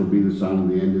 And what shall be the sign of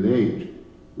the end of the age?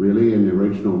 Really, in the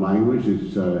original language,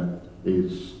 it's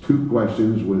 2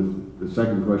 questions, with the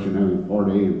second question having part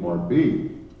A and part B.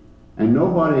 And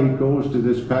nobody goes to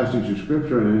this passage of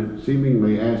Scripture and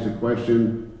seemingly asks a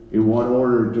question, in what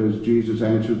order does Jesus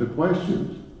answer the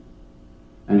questions?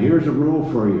 And here's a rule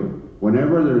for you.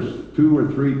 Whenever there's 2 or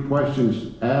 3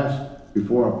 questions asked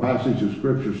before a passage of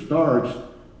Scripture starts,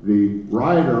 the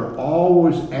writer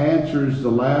always answers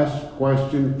the last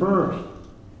question first.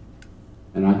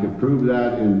 And I can prove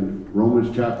that in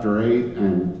Romans chapter 8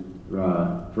 and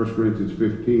 1 Corinthians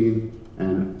 15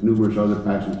 and numerous other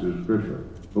passages of Scripture.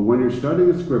 But when you're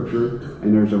studying the Scripture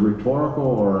and there's a rhetorical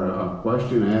or a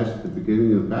question asked at the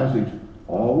beginning of the passage,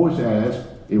 always ask,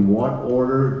 in what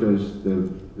order does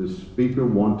the speaker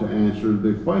want to answer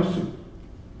the question?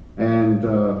 And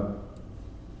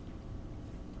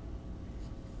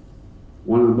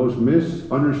one of the most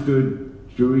misunderstood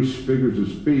Jewish figures of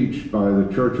speech by the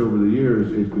church over the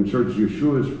years concerns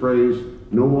Yeshua's phrase,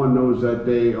 no one knows that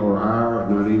day or hour,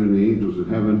 not even the angels in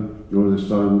heaven, nor the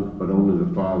Son, but only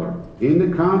the Father. In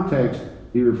the context,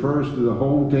 he refers to the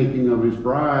home taking of his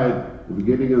bride, the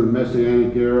beginning of the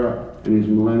Messianic era, and his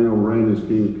millennial reign as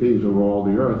King of Kings over all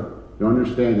the earth. To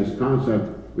understand this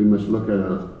concept, we must look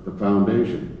at the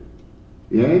foundation.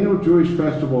 The annual Jewish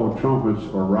festival of trumpets,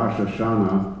 or Rosh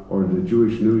Hashanah, or the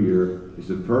Jewish New Year, is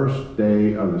the first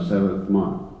day of the seventh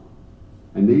month.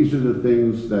 And these are the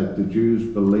things that the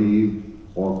Jews believed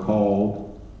or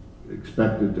called,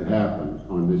 expected to happen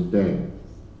on this day.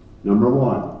 Number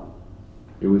one,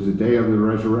 it was the day of the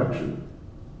resurrection,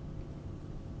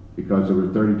 because there were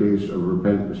 30 days of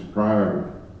repentance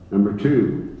prior. Number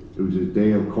two, it was the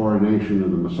day of coronation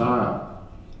of the Messiah,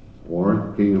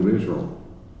 or King of Israel.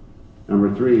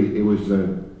 Number three, it was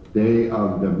the day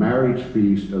of the marriage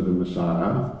feast of the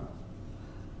Messiah.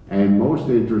 And most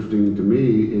interesting to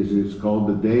me is it's called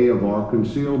the day of our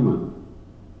concealment.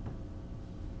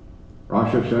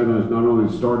 Rosh Hashanah is not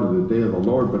only the start of the day of the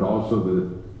Lord, but also the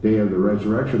day of the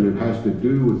resurrection. It has to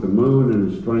do with the moon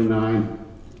and its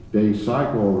 29-day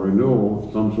cycle or renewal.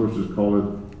 Some sources call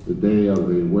it the day of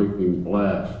the awakening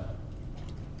blast.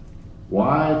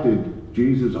 Why did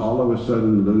Jesus all of a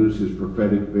sudden lose his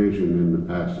prophetic vision in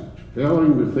the passage?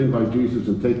 Failing to think like Jesus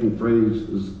and taking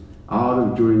phrases out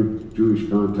of Jewish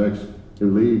context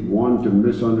can lead one to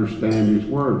misunderstand these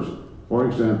words. For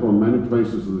example, in many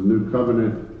places of the New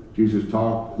Covenant, Jesus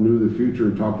knew the future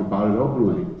and talked about it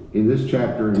openly. In this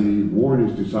chapter, he warned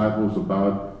his disciples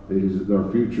about their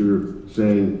future,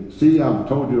 saying, "See, I've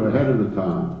told you ahead of the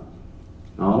time."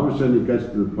 Now, all of a sudden, he gets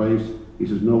to the place, he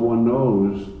says, "No one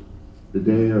knows the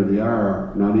day or the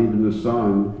hour, not even the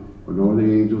Son, or nor the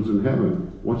angels in heaven."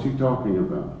 What's he talking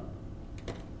about?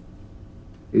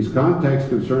 His context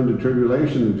concerned the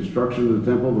tribulation, the destruction of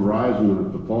the temple, the rising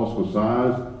of the false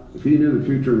messiahs. If he knew the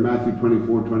future in Matthew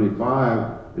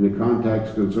 24:25, and the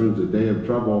context concerns the day of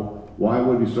trouble, why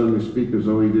would he suddenly speak as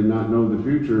though he did not know the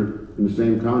future in the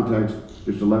same context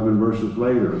just 11 verses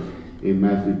later in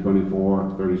Matthew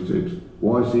 24:36?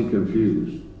 Was he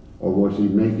confused? Or was he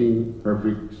making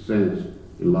perfect sense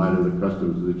in light of the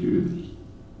customs of the Jews?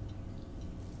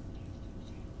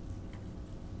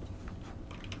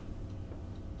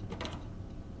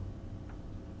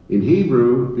 In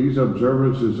Hebrew, these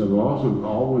observances have also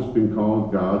always been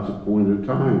called God's appointed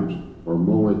times, or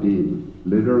Moedim,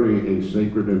 literally a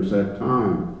sacred and set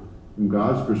time. From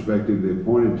God's perspective, the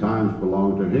appointed times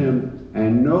belong to him,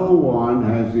 and no one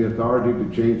has the authority to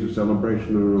change the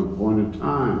celebration of an appointed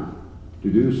time.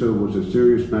 To do so was a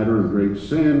serious matter and great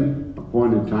sin.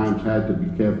 Appointed times had to be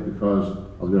kept because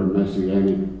of their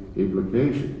messianic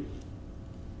implications.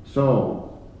 So,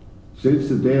 since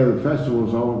the day of the festival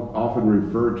is often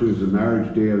referred to as the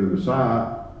marriage day of the Messiah,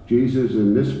 Jesus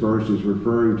in this verse is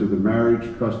referring to the marriage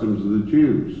customs of the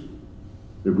Jews.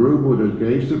 The groom would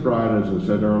engage the bride, as I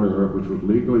said earlier, which was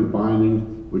legally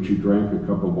binding, which he drank a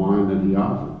cup of wine that he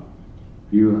offered.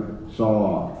 If you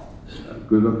saw a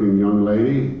good-looking young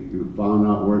lady, you found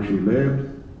out where she lived,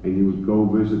 and you would go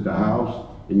visit the house,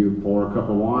 and you would pour a cup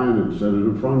of wine and set it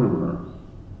in front of her.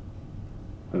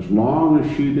 As long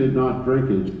as she did not drink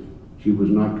it, she was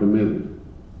not committed.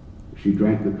 If she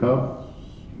drank the cup,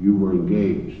 you were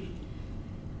engaged.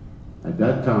 At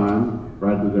that time,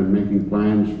 rather than making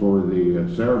plans for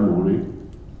the ceremony,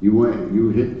 you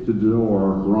hit the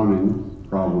door running,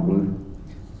 probably,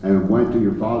 and went to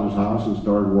your father's house and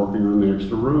started working on the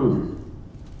extra room.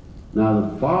 Now,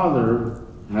 the father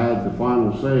had the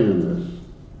final say in this.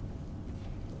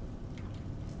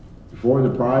 Before the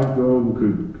bridegroom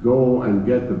could go and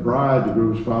get the bride, the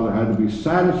groom's father had to be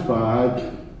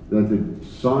satisfied that the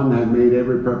son had made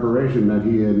every preparation, that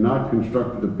he had not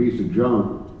constructed a piece of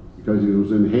junk because he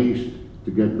was in haste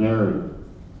to get married.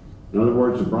 In other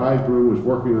words, the bridegroom was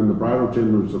working on the bridal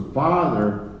chamber. It was the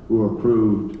father who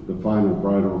approved the final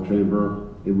bridal chamber.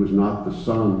 It was not the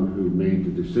son who made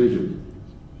the decision.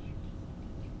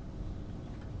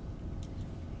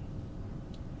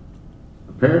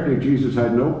 Apparently, Jesus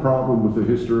had no problem with the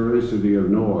historicity of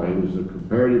Noah. It is a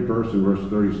comparative verse in verse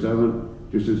 37,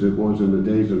 just as it was in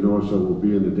the days of Noah, so will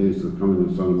be in the days of the coming of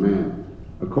the Son of Man.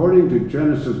 According to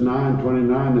Genesis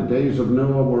 9:29, the days of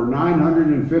Noah were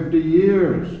 950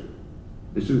 years.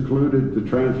 This included the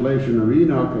translation of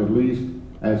Enoch, at least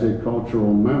as a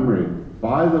cultural memory.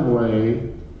 By the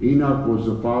way, Enoch was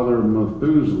the father of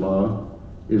Methuselah.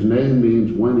 His name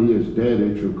means when he is dead,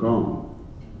 it shall come.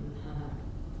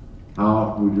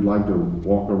 How would you like to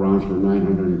walk around for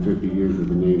 950 years with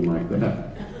a name like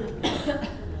that?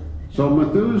 So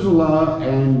Methuselah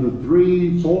and the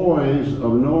three boys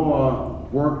of Noah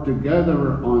worked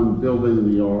together on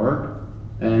building the ark,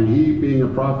 and he, being a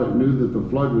prophet, knew that the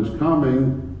flood was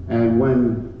coming, and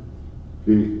when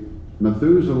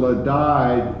Methuselah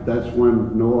died, that's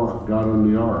when Noah got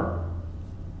on the ark.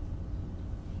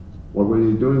 What were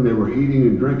they doing? They were eating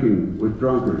and drinking with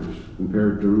drunkards,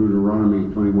 compared to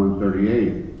Deuteronomy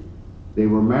 21:38. They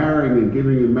were marrying and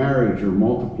giving in marriage or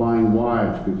multiplying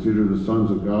wives, consider the sons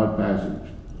of God passage.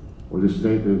 Or this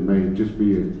statement may just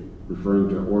be referring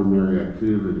to ordinary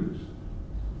activities.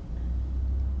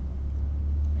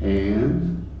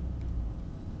 And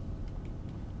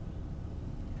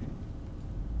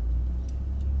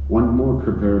one more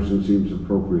comparison seems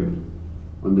appropriate.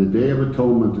 On the Day of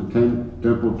Atonement, the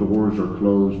temple doors are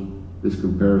closed. This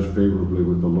compares favorably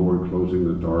with the Lord closing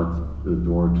the door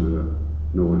to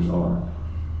Noah's Ark.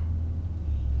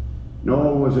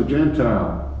 Noah was a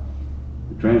Gentile.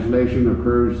 The translation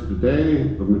occurs today.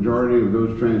 The majority of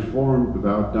those transformed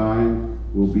without dying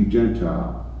will be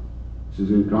Gentile. This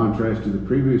is in contrast to the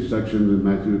previous section in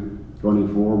Matthew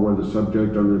 24, where the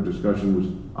subject under discussion was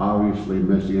obviously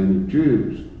Messianic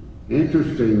Jews.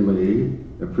 Interestingly,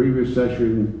 the previous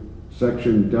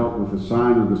section dealt with the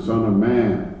sign of the Son of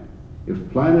Man.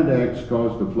 If Planet X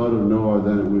caused the flood of Noah,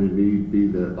 then it would indeed be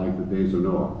like the days of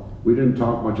Noah. We didn't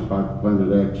talk much about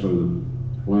Planet X or the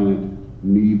planet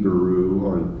Nibiru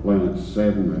or the planet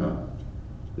Sedna.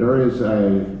 There is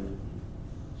a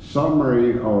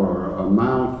summary or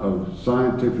amount of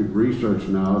scientific research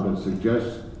now that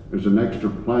suggests there's an extra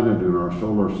planet in our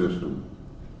solar system.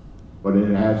 But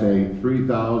it has a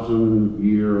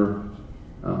 3,000-year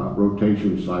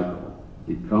rotation cycle.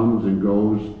 It comes and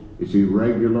goes. It's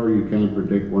irregular. You can't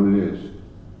predict when it is.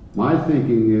 My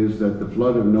thinking is that the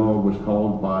flood of Noah was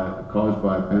caused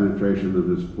by a penetration of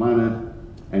this planet,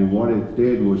 and what it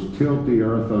did was tilt the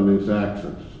earth on its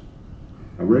axis.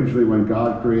 Originally, when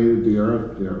God created the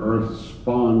earth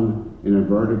spun in a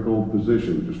vertical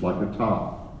position, just like a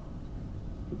top.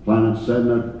 The planet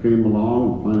Sedna came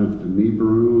along, the planet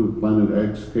Nibiru, the planet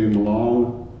X came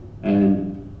along,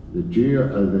 and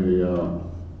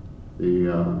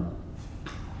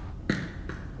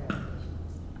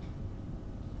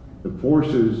the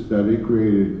forces that it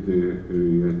created,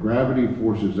 the gravity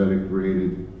forces that it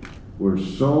created, were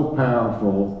so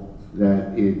powerful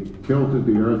that it tilted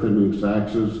the earth in its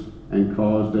axis and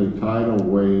caused a tidal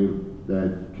wave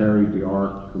that carried the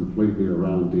ark completely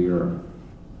around the earth.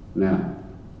 Now,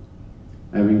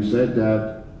 having said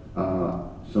that,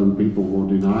 some people will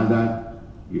deny that.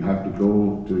 You have to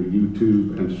go to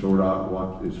YouTube and sort out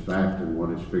what is fact and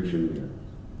what is fiction there.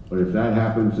 But if that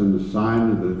happens, then the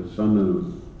sign of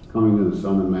the coming of the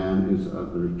Son of Man is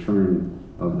the return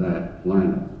of that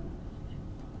planet.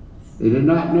 They did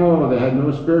not know, they had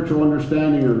no spiritual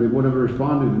understanding, or they would have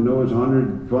responded to Noah's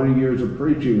 120 years of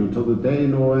preaching until the day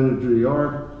Noah entered the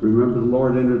ark. Remember, the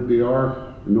Lord entered the ark,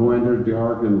 and Noah entered the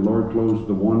ark, and the Lord closed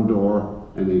the one door,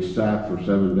 and they sat for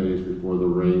 7 days before the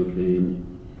rain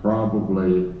came,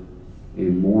 probably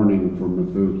in mourning for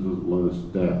Methuselah's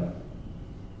death.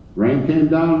 Rain came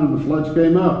down and the floods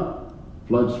came up.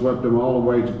 Floods swept them all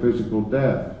away to physical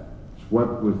death,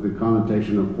 swept with the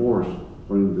connotation of force,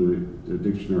 according to the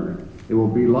dictionary. It will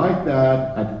be like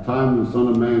that at the time the Son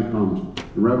of Man comes.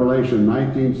 In Revelation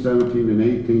 19, 17, and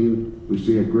 18, we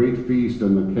see a great feast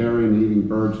and the carrion eating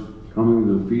birds coming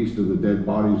to the feast of the dead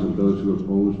bodies of those who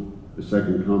opposed the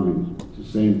second coming. It's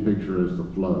the same picture as the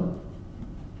flood.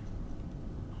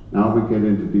 Now we get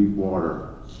into deep water,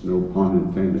 no pun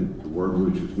intended. The word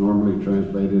which is normally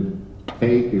translated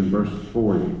take in verse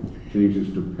 40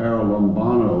 changes to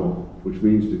paralambano, which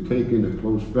means to take into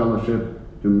close fellowship,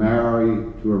 to marry,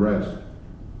 to arrest.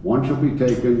 One shall be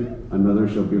taken, another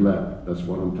shall be left. That's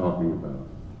what I'm talking about.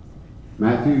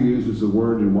 Matthew uses the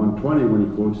word in 120 when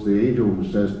he quotes the angel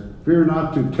who says, "Fear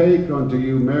not to take unto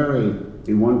you Mary."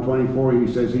 In 124 he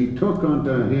says he took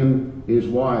unto him his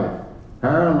wife.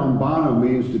 Paralambano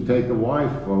means to take a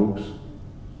wife, folks.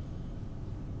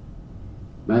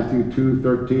 Matthew 2,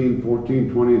 13,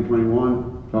 14, 20, and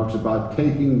 21 talks about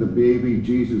taking the baby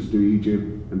Jesus to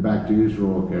Egypt and back to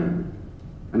Israel again.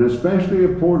 An especially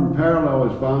important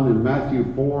parallel is found in Matthew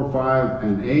 4, 5,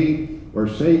 and 8, where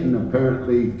Satan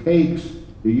apparently takes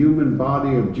the human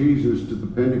body of Jesus to the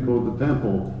pinnacle of the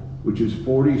temple, which is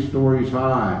 40 stories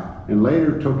high, and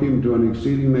later took him to an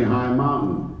exceedingly high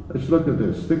mountain. Let's look at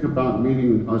this. Think about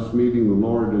us meeting the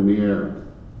Lord in the air.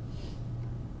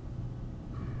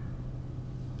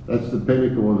 That's the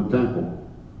pinnacle of the temple.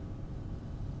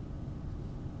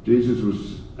 Jesus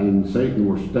and Satan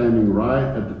were standing right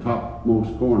at the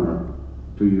topmost corner.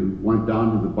 Till you went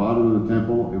down to the bottom of the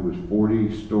temple, it was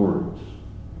 40 stories,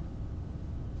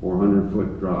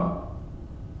 400-foot drop.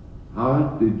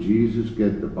 How did Jesus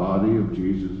get the body of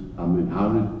Jesus? How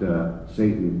did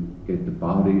Satan get the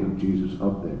body of Jesus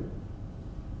up there?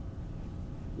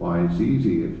 Why, it's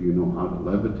easy if you know how to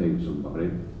levitate somebody.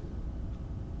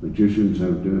 Magicians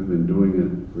have been doing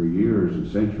it for years and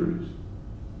centuries.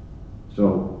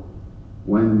 So,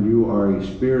 when you are a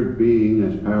spirit being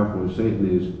as powerful as Satan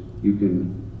is, you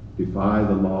can defy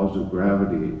the laws of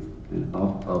gravity, and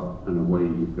up, and away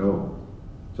you go.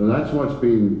 So that's what's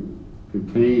being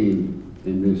contained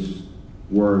in this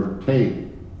word take.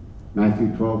 Matthew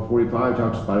 12:45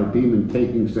 talks about a demon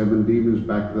taking 7 demons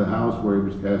back to the house where he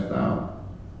was cast out.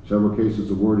 Several cases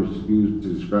the word is used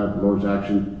to describe the Lord's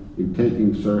action in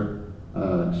taking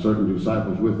certain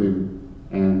disciples with him.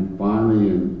 And finally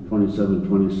in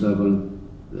 27:27,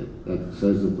 that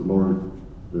says that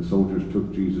the soldiers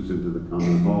took Jesus into the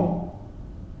common hall.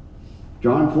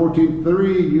 John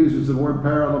 14:3 uses the word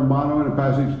paralambano in a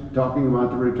passage talking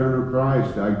about the return of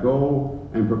Christ. I go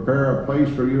and prepare a place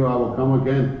for you. I will come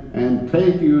again and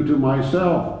take you to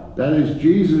myself. That is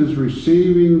Jesus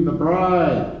receiving the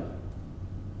bride,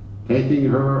 taking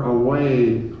her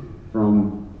away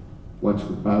from what's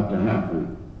about to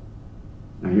happen.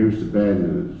 Now here's the bad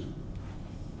news.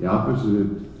 The opposite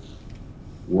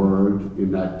word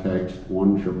in that text,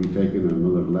 one shall be taken and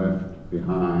another left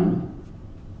behind,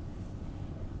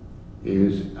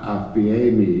 is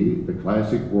aphiemi, the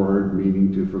classic word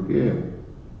meaning to forgive.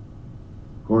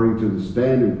 According to the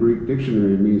Standard Greek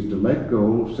Dictionary, it means to let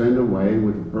go, send away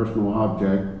with a personal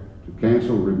object, to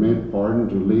cancel, remit, pardon,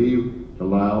 to leave, to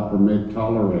allow, permit,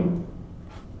 tolerate.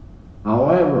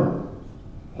 However,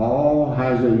 Paul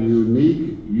has a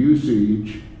unique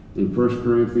usage in 1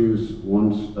 Corinthians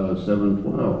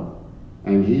 7:12,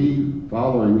 and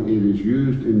following it is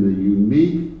used in the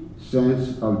unique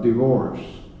sense of divorce.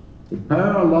 If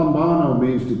paralambano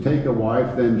means to take a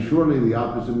wife, then surely the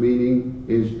opposite meaning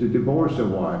is to divorce a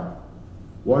wife.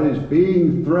 What is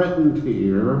being threatened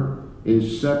here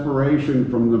is separation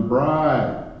from the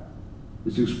bride.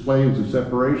 This explains the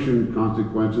separation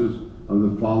consequences of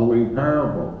the following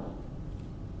parable.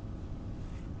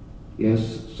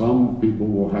 Yes, some people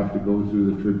will have to go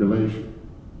through the tribulation.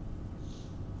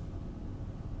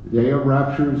 The day of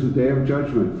rapture is the day of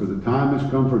judgment, for the time has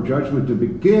come for judgment to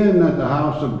begin at the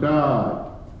house of God.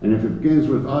 And if it begins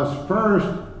with us first,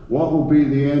 what will be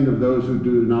the end of those who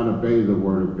do not obey the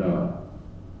word of God?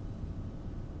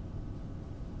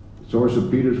 The source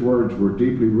of Peter's words were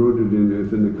deeply rooted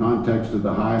within the context of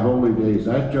the high holy days.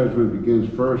 That judgment begins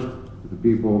first with the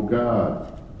people of God.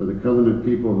 For the covenant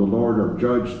people of the Lord are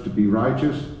judged to be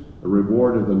righteous. A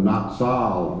reward of the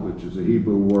natsal, which is a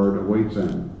Hebrew word, awaits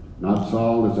them.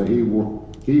 Natsal is a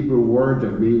Hebrew word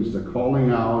that means the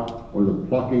calling out or the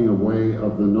plucking away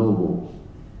of the nobles.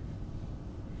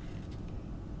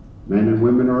 Men and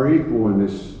women are equal in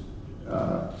this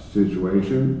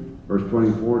situation. Verse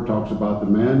 24 talks about the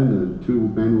men. The 2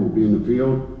 men will be in the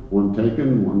field, one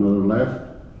taken, one other left.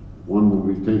 One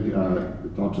will be taken,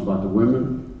 it talks about the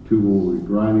women. 2 will be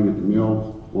grinding at the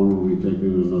mill, 1 will be taken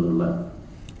and another left.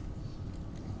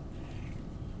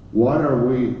 What are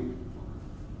we,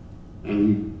 and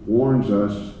he warns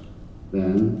us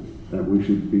then that we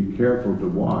should be careful to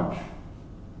watch.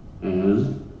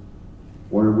 And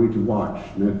what are we to watch?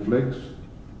 Netflix?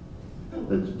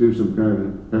 Let's do some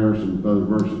comparison with other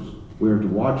verses. We are to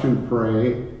watch and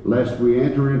pray lest we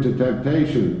enter into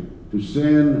temptation, to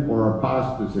sin or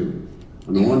apostasy.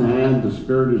 On the one hand, the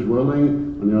spirit is willing.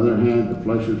 On the other hand, the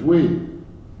flesh is weak.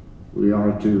 We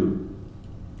are to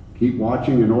keep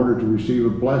watching in order to receive a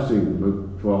blessing,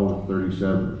 Luke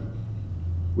 12:37.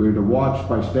 We are to watch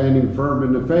by standing firm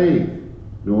in the faith,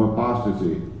 no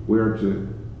apostasy. We are to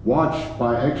watch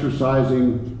by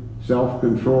exercising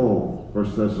self-control,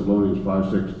 1 Thessalonians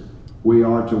 5:6. We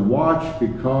are to watch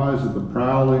because of the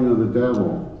prowling of the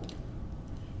devil.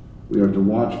 We are to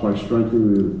watch by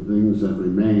strengthening the things that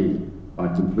remain, by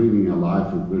completing a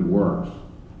life of good works.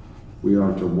 We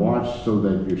are to watch so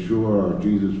that Yeshua or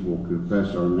Jesus will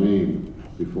confess our name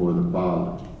before the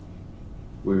Father.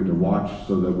 We are to watch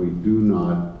so that we do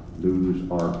not lose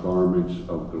our garments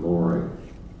of glory.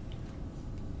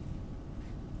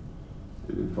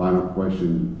 And the final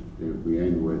question that we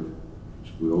end with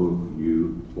is, will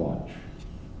you watch?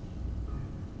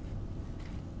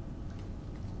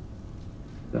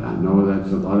 I know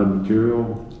that's a lot of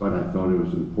material, but I thought it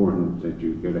was important that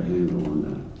you get a handle on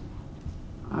that.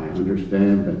 I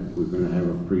understand that we're going to have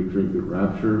a pre-tribute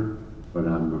rapture, but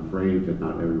I'm afraid that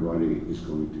not everybody is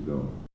going to go.